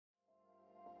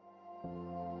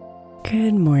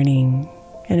Good morning,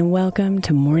 and welcome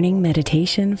to Morning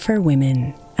Meditation for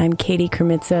Women. I'm Katie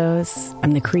Kremitzos.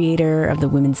 I'm the creator of the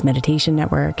Women's Meditation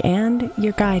Network and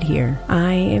your guide here.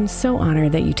 I am so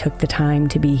honored that you took the time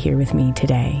to be here with me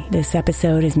today. This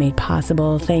episode is made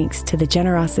possible thanks to the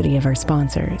generosity of our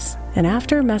sponsors. And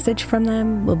after a message from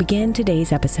them, we'll begin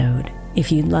today's episode.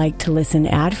 If you'd like to listen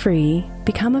ad-free,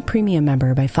 become a premium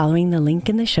member by following the link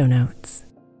in the show notes.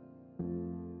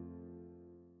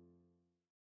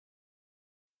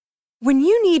 When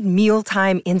you need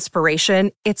mealtime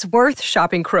inspiration, it's worth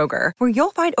shopping Kroger, where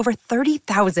you'll find over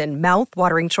 30,000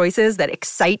 mouth-watering choices that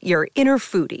excite your inner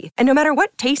foodie. And no matter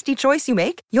what tasty choice you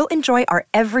make, you'll enjoy our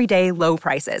everyday low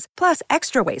prices, plus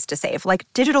extra ways to save, like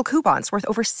digital coupons worth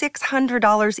over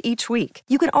 $600 each week.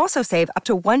 You can also save up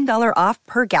to $1 off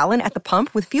per gallon at the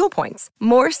pump with fuel points.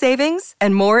 More savings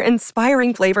and more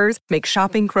inspiring flavors make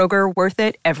shopping Kroger worth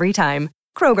it every time.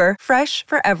 Kroger, fresh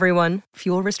for everyone.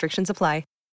 Fuel restrictions apply.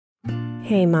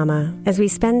 Hey Mama, as we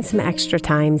spend some extra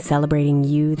time celebrating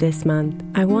you this month,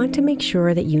 I want to make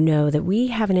sure that you know that we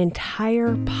have an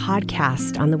entire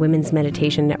podcast on the Women's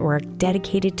Meditation Network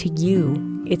dedicated to you.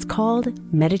 It's called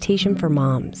Meditation for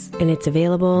Moms, and it's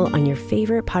available on your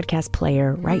favorite podcast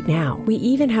player right now. We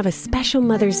even have a special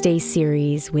Mother's Day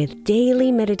series with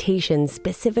daily meditations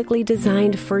specifically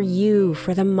designed for you,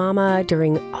 for the mama,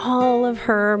 during all of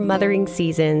her mothering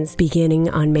seasons, beginning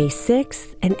on May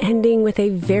 6th and ending with a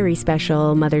very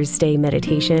special Mother's Day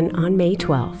meditation on May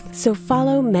 12th. So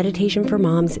follow Meditation for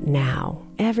Moms now,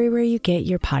 everywhere you get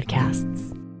your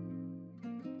podcasts.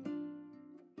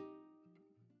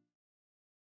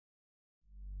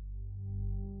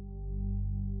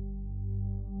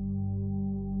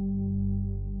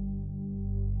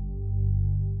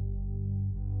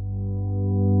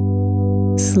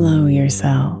 Slow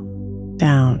yourself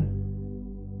down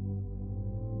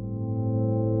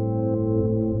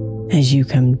as you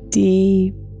come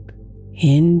deep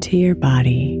into your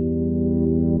body.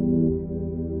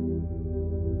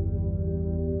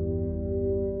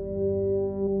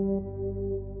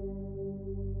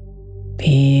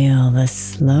 Feel the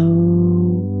slow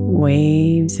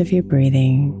waves of your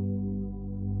breathing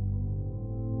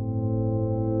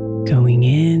going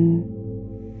in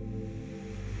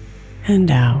and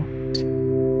out,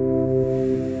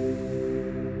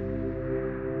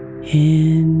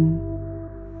 in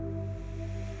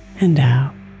and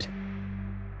out.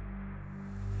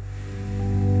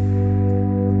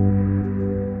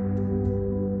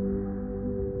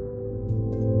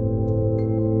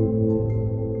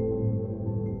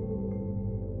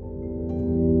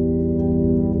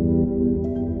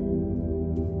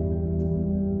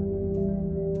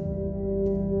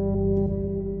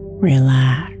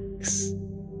 Relax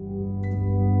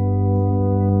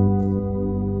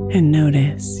and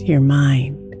notice your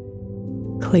mind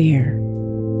clear.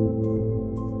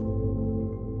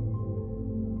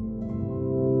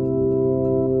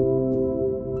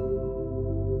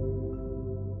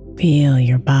 Feel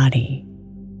your body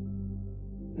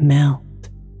melt.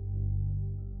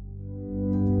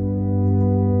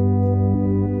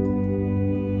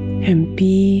 And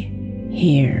be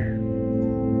here,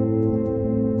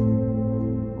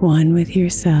 one with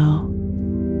yourself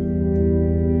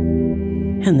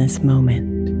and this moment.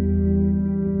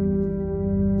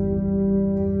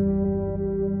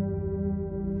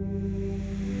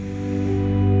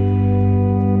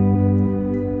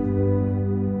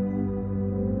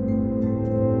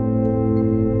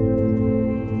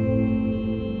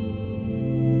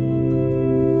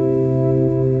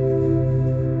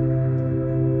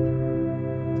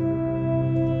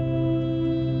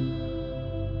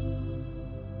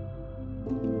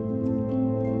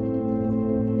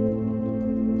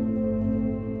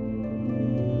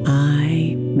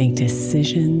 I make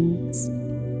decisions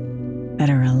that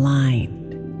are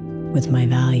aligned with my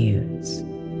values.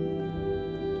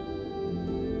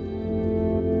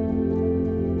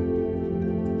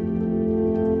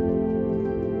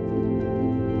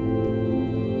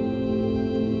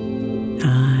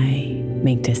 I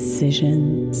make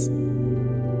decisions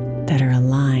that are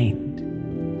aligned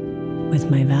with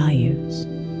my values.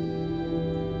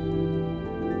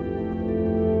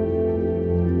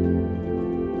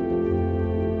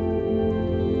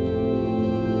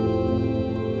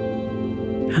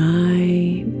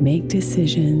 I make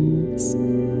decisions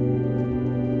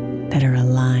that are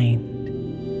aligned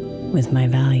with my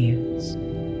values.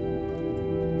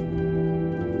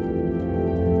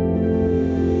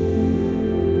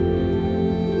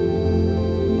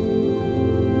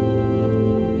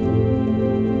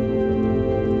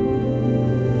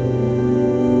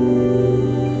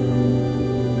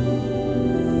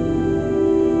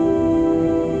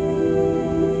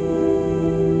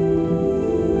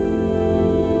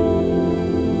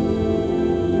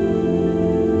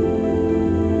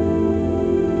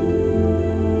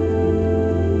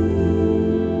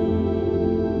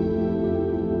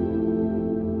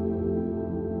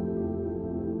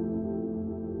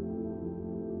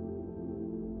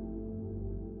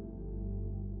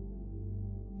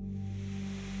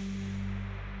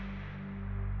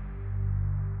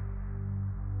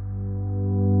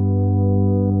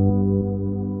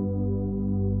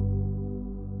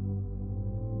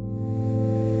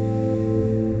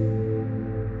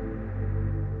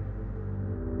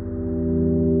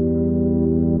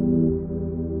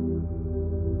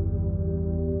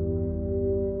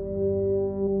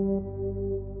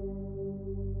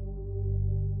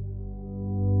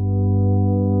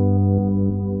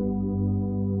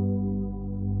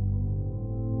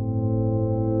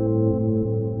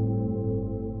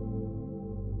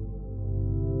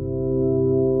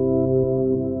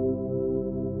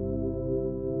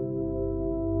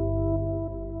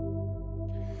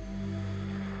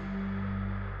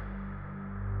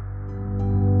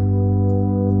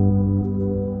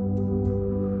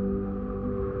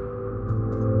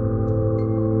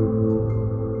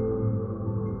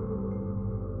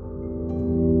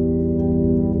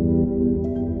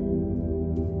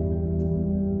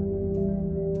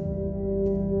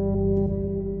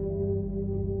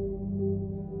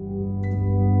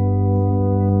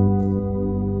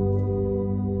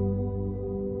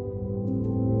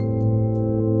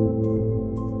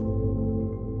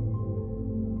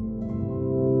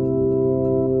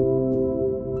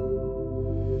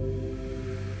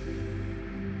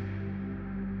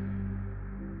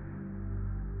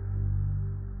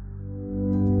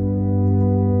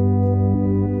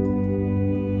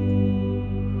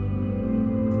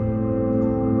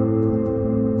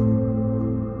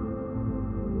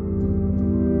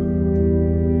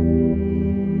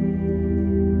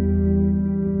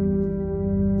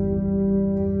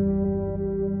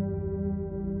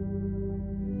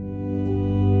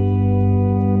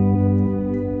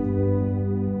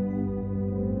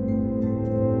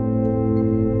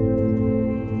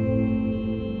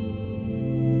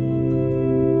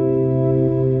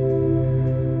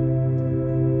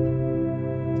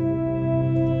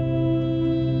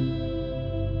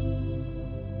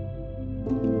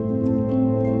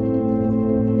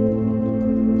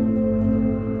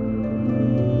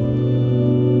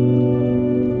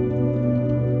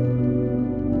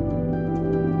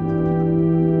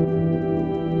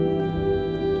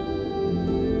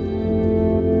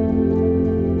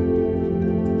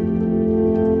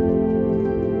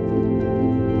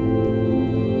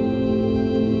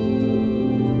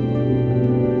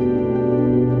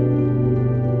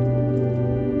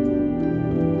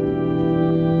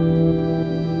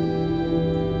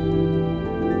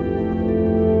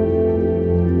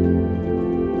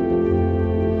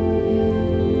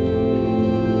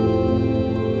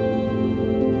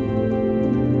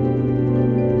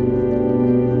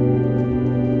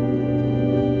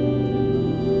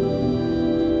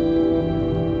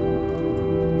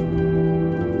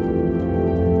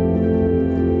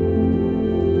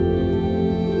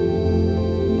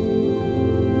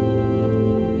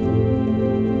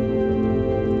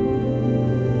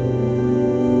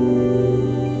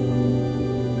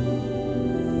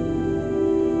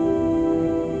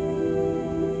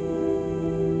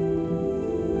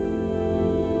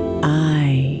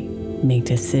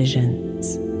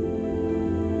 decisions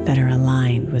that are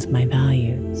aligned with my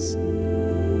values.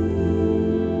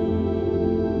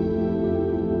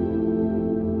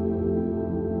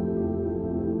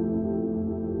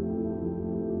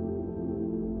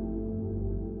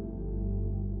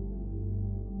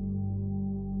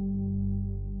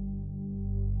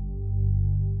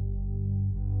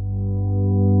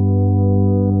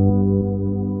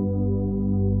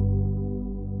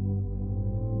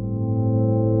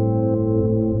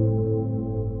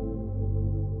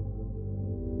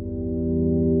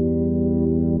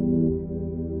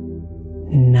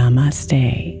 Namaste,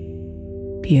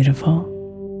 beautiful.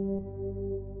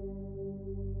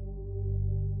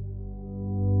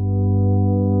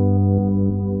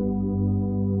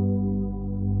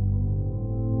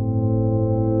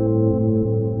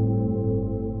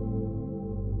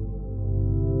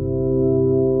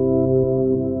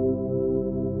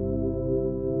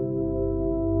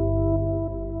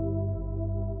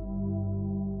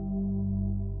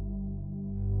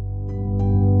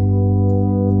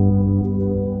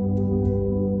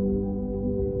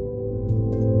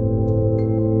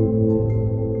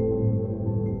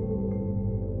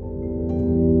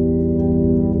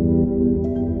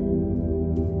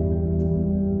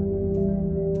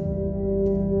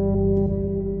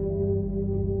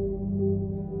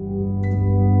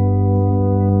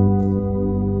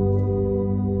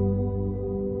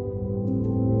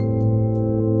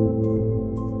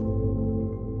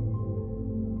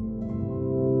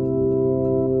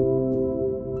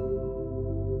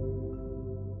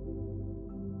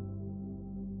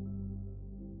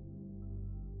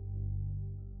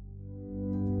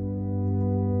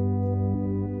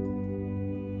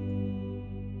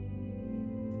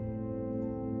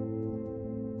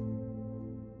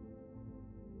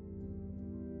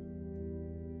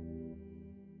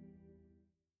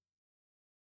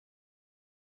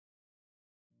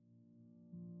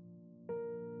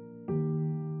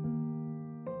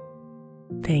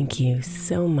 Thank you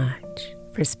so much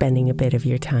for spending a bit of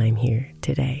your time here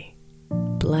today.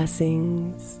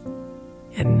 Blessings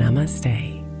and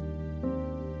namaste.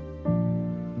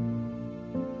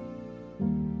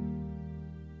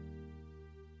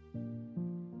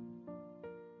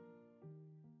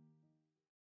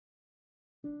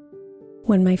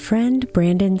 When my friend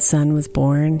Brandon's son was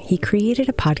born, he created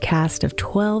a podcast of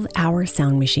 12-hour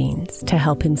sound machines to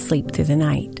help him sleep through the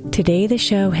night. Today, the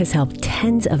show has helped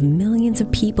tens of millions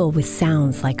of people with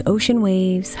sounds like ocean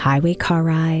waves, highway car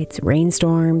rides,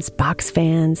 rainstorms, box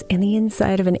fans, and the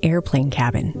inside of an airplane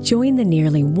cabin. Join the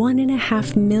nearly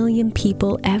 1.5 million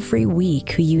people every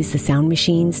week who use the sound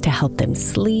machines to help them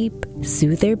sleep,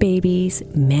 soothe their babies,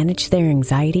 manage their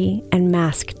anxiety, and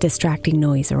mask distracting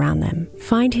noise around them.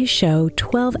 Find his show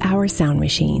 12-Hour Sound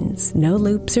Machines, no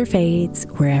loops or fades,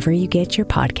 wherever you get your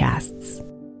podcasts.